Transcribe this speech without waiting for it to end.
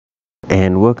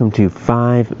and welcome to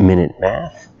 5-Minute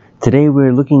Math. Today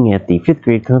we're looking at the 5th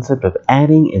grade concept of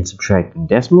adding and subtracting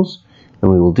decimals, and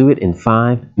we will do it in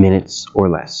 5 minutes or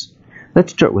less.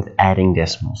 Let's start with adding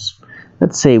decimals.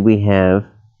 Let's say we have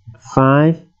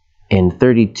 5 and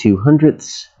 32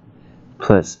 hundredths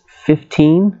plus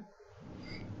 15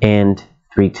 and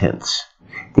 3/10.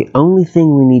 The only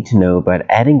thing we need to know about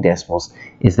adding decimals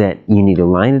is that you need to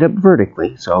line it up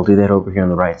vertically, so I'll do that over here on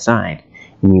the right side,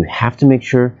 and you have to make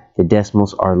sure the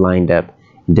decimals are lined up.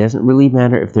 It doesn't really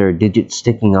matter if there are digits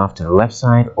sticking off to the left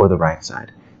side or the right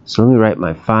side. So let me write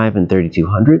my 5 and 32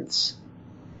 hundredths.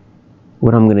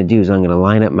 What I'm going to do is I'm going to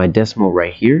line up my decimal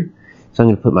right here. So I'm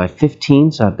going to put my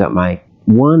 15, so I've got my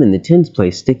 1 in the tens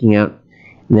place sticking out,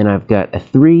 and then I've got a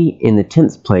 3 in the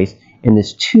tenths place, and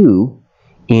this 2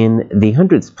 in the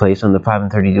hundredths place on the 5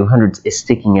 and 32 hundredths is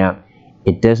sticking out.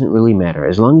 It doesn't really matter.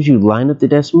 As long as you line up the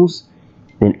decimals,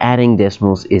 then adding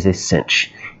decimals is a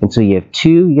cinch. And so you have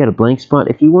 2, you got a blank spot.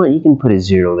 If you want, you can put a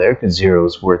 0 there because 0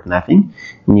 is worth nothing.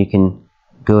 And you can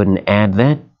go ahead and add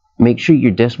that. Make sure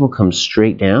your decimal comes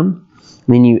straight down.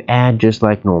 And then you add just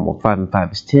like normal. 5 and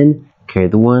 5 is 10, carry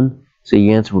the 1. So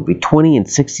your answer will be 20 and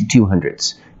 62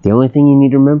 hundredths. The only thing you need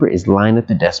to remember is line up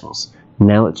the decimals.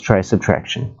 Now let's try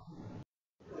subtraction.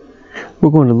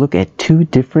 We're going to look at 2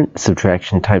 different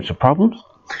subtraction types of problems.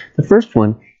 The first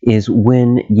one is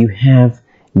when you have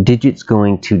digits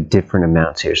going to different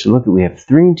amounts here. So look, we have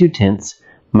 3 and 2/10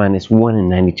 minus 1 and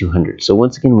 92 hundredths. So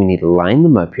once again, we need to line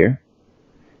them up here.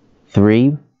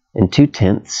 3 and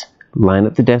 2/10, line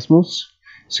up the decimals.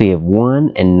 So you have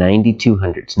 1 and 92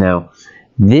 hundredths. Now,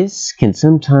 this can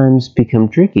sometimes become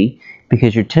tricky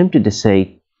because you're tempted to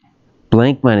say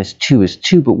blank minus 2 is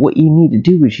 2, but what you need to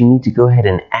do is you need to go ahead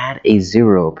and add a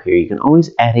 0 up here. You can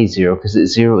always add a 0 because the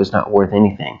 0 is not worth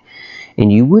anything. And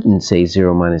you wouldn't say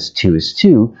 0 minus 2 is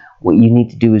 2. What you need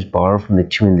to do is borrow from the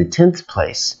 2 in the tenths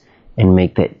place and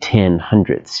make that 10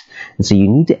 hundredths. And so you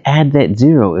need to add that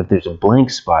 0 if there's a blank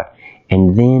spot,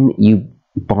 and then you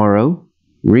borrow,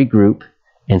 regroup,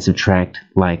 and subtract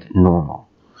like normal.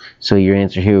 So your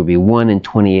answer here would be 1 and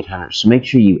 28 hundredths. So make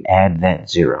sure you add that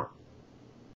 0.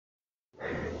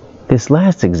 This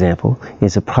last example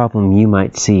is a problem you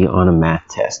might see on a math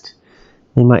test.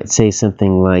 They might say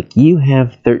something like, you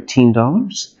have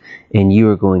 $13 and you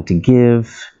are going to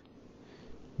give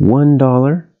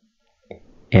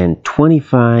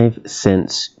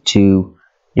 $1.25 to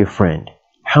your friend.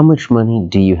 How much money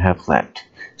do you have left?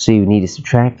 So you need to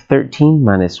subtract 13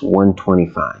 minus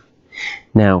 125.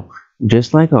 Now,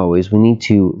 just like always, we need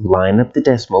to line up the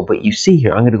decimal, but you see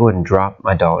here, I'm going to go ahead and drop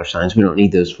my dollar signs. We don't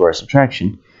need those for our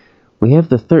subtraction. We have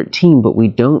the 13, but we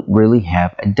don't really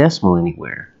have a decimal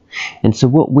anywhere. And so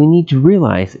what we need to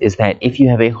realize is that if you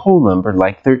have a whole number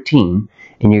like 13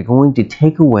 and you're going to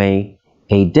take away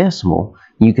a decimal,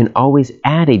 you can always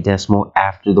add a decimal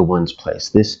after the ones place.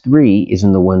 This 3 is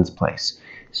in the ones place.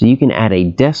 So you can add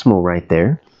a decimal right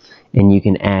there, and you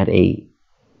can add a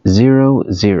 0,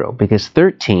 0, because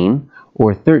 13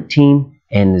 or 13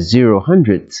 and 0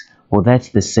 hundredths, well, that's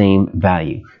the same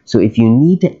value. So if you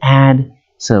need to add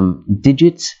some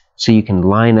digits so you can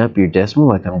line up your decimal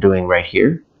like I'm doing right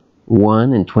here,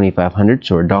 1 and 25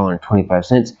 hundredths or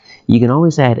 $1.25, you can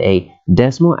always add a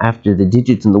decimal after the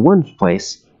digits in the ones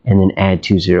place and then add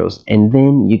 2 zeros, and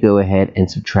then you go ahead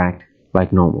and subtract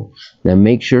like normal. Now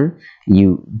make sure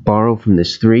you borrow from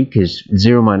this 3 because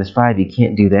 0 minus 5, you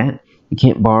can't do that. You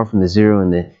can't borrow from the 0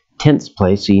 in the tenths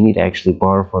place, so you need to actually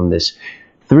borrow from this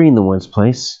 3 in the ones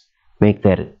place, make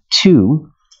that a 2,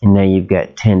 and now you've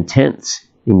got 10 tenths.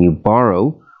 Then you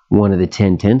borrow 1 of the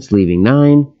 10 tenths, leaving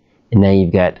 9, and now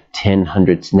you've got 10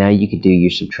 hundredths. Now you can do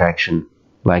your subtraction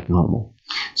like normal.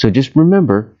 So just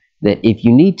remember that if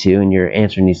you need to, and your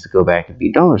answer needs to go back and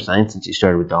be dollar sign since you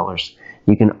started with dollars,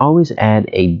 you can always add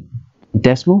a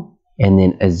decimal and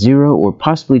then a 0 or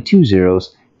possibly 2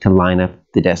 zeros to line up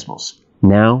the decimals.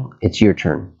 Now it's your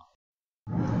turn.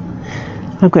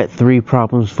 I've got 3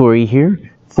 problems for you here.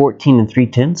 14 and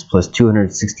 3/10 plus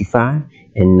 265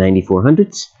 and 94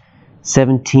 hundredths.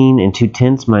 17 and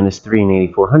 2/10 minus 3 and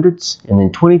 84 hundredths. And then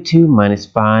 22 minus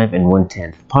 5 and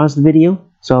 1/10. Pause the video,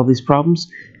 solve these problems,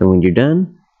 and when you're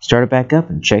done, start it back up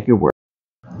and check your work.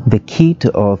 The key to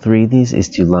all 3 of these is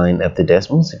to line up the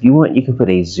decimals. If you want, you can put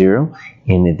a 0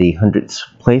 in the hundredths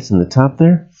place in the top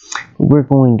there. We're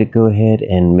going to go ahead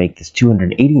and make this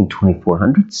 280 and 24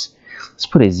 hundredths. Let's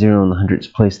put a 0 in the hundredths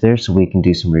place there so we can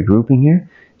do some regrouping here.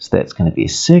 So that's going to be a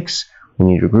 6. We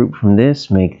need to group from this,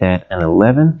 make that an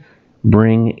 11.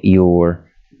 Bring your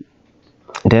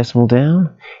decimal down.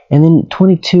 And then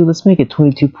 22, let's make it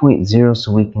 22.0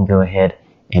 so we can go ahead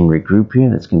and regroup here.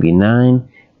 That's going to be 9.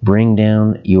 bring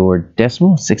down your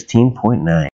decimal 16.9.